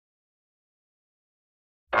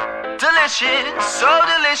Delicious, so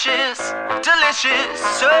delicious, delicious,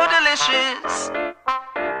 so delicious.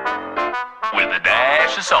 With a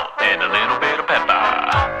dash of salt and a little bit of pepper.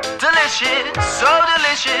 Delicious, so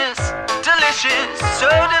delicious, delicious, so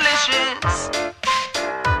delicious.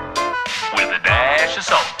 With a dash of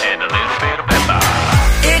salt and a little bit of pepper.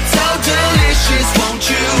 It's so delicious, won't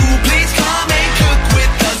you please come and cook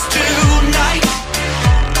with us tonight?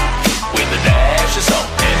 With a dash of salt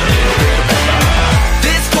and a little bit of pepper.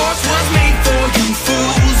 This course was made for you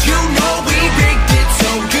fools. You know we rigged it so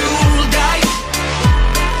you'll die.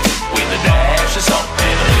 With a dash of salt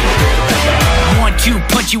and a little bit of pepper. Want to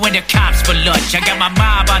put you in the cops for lunch. I got my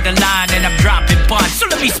mob on the line and I'm dropping buns. So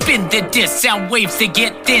let me spin the disc. Sound waves to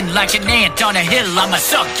get thin. Like an ant on a hill, I'ma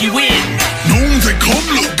suck you in. Gnomes they come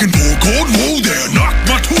looking for gold, whoa there. Knock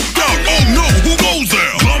my tooth out, oh no, who goes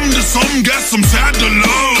there? Come to some, get some sad to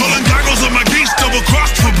love. Calling goggles on my geese, double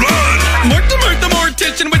crossed for blood. The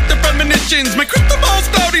mortician with the premonitions. My crystal ball's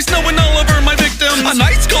cloudy, snowing all over my victims. A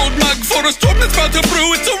nice cold mug for a storm that's about to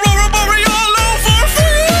brew. It's Aurora Boreal over for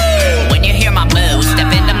you. When you hear my moves, step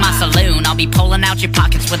into my saloon. I'll be pulling out your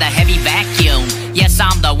pockets with a heavy vacuum. Yes,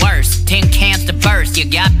 I'm the worst, tin cans to burst. You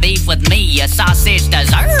got beef with me, a sausage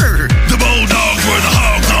dessert. The bulldogs were the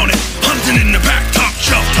hogs on it. Hunting in the back, top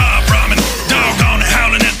shelf, top ramen. Dog on it,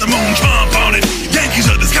 howling at the moon, trump on it. Yankees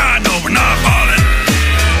of the sky, no, we're not falling.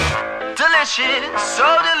 Delicious, so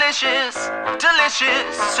delicious,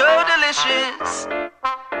 delicious, so delicious.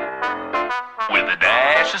 With a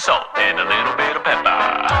dash of salt and a little bit of pepper.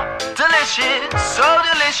 Delicious, so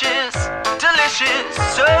delicious, delicious,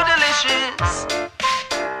 so delicious.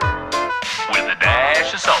 With a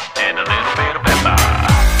dash of salt and a little bit of pepper.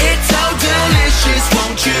 It's so delicious,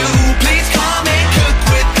 won't you please come and cook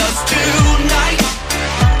with us tonight?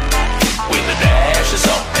 With a dash of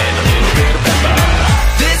salt and a little bit of pepper.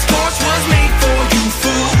 This course was made for you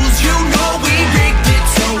fools. You know we rigged it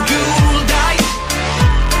so you'll die.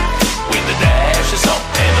 With a dash of salt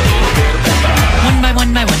and a little bit of pepper.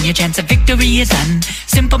 One by one, your chance of victory is done.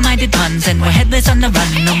 Simple-minded puns and we're headless on the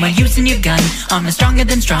run. No more using your gun, armor stronger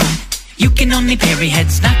than strong. You can only parry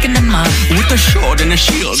heads, knocking them off. With a sword and a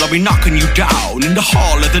shield, I'll be knocking you down. In the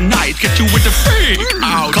hall of the night, get you with the fake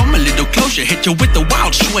out. Come a little closer, hit you with the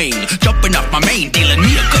wild swing. Jumping off my mane, dealing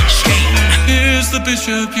me a good sting. Here's the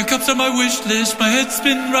bishop, your cups on my wish list. My head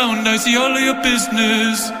spin round, I see all of your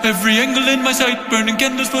business. Every angle in my sight, burning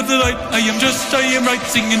candles for the light. I am right,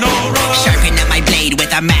 singing alright. Sharpen up my blade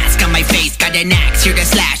with a mask on my face. Got an axe here to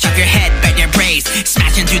slash off your head, better brace.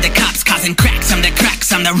 Smashing through the cups, causing cracks. I'm the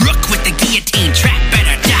cracks, I'm the rook with the guillotine trap,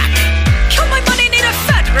 better duck. Kill my money, need a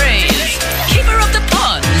fat raise. Keeper of the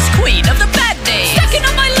puns, queen of the bad days. Stacking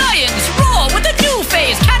up my lions, roar with a new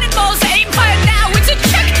phase. Cannonballs aim fire now, it's a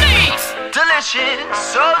checkmate. Delicious,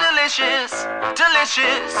 so delicious,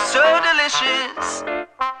 delicious, so delicious.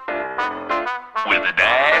 With a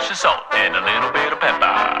dash of salt and a little bit of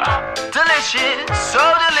pepper. Delicious, so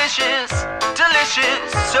delicious,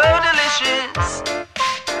 delicious, so delicious.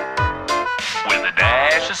 With a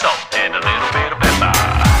dash of salt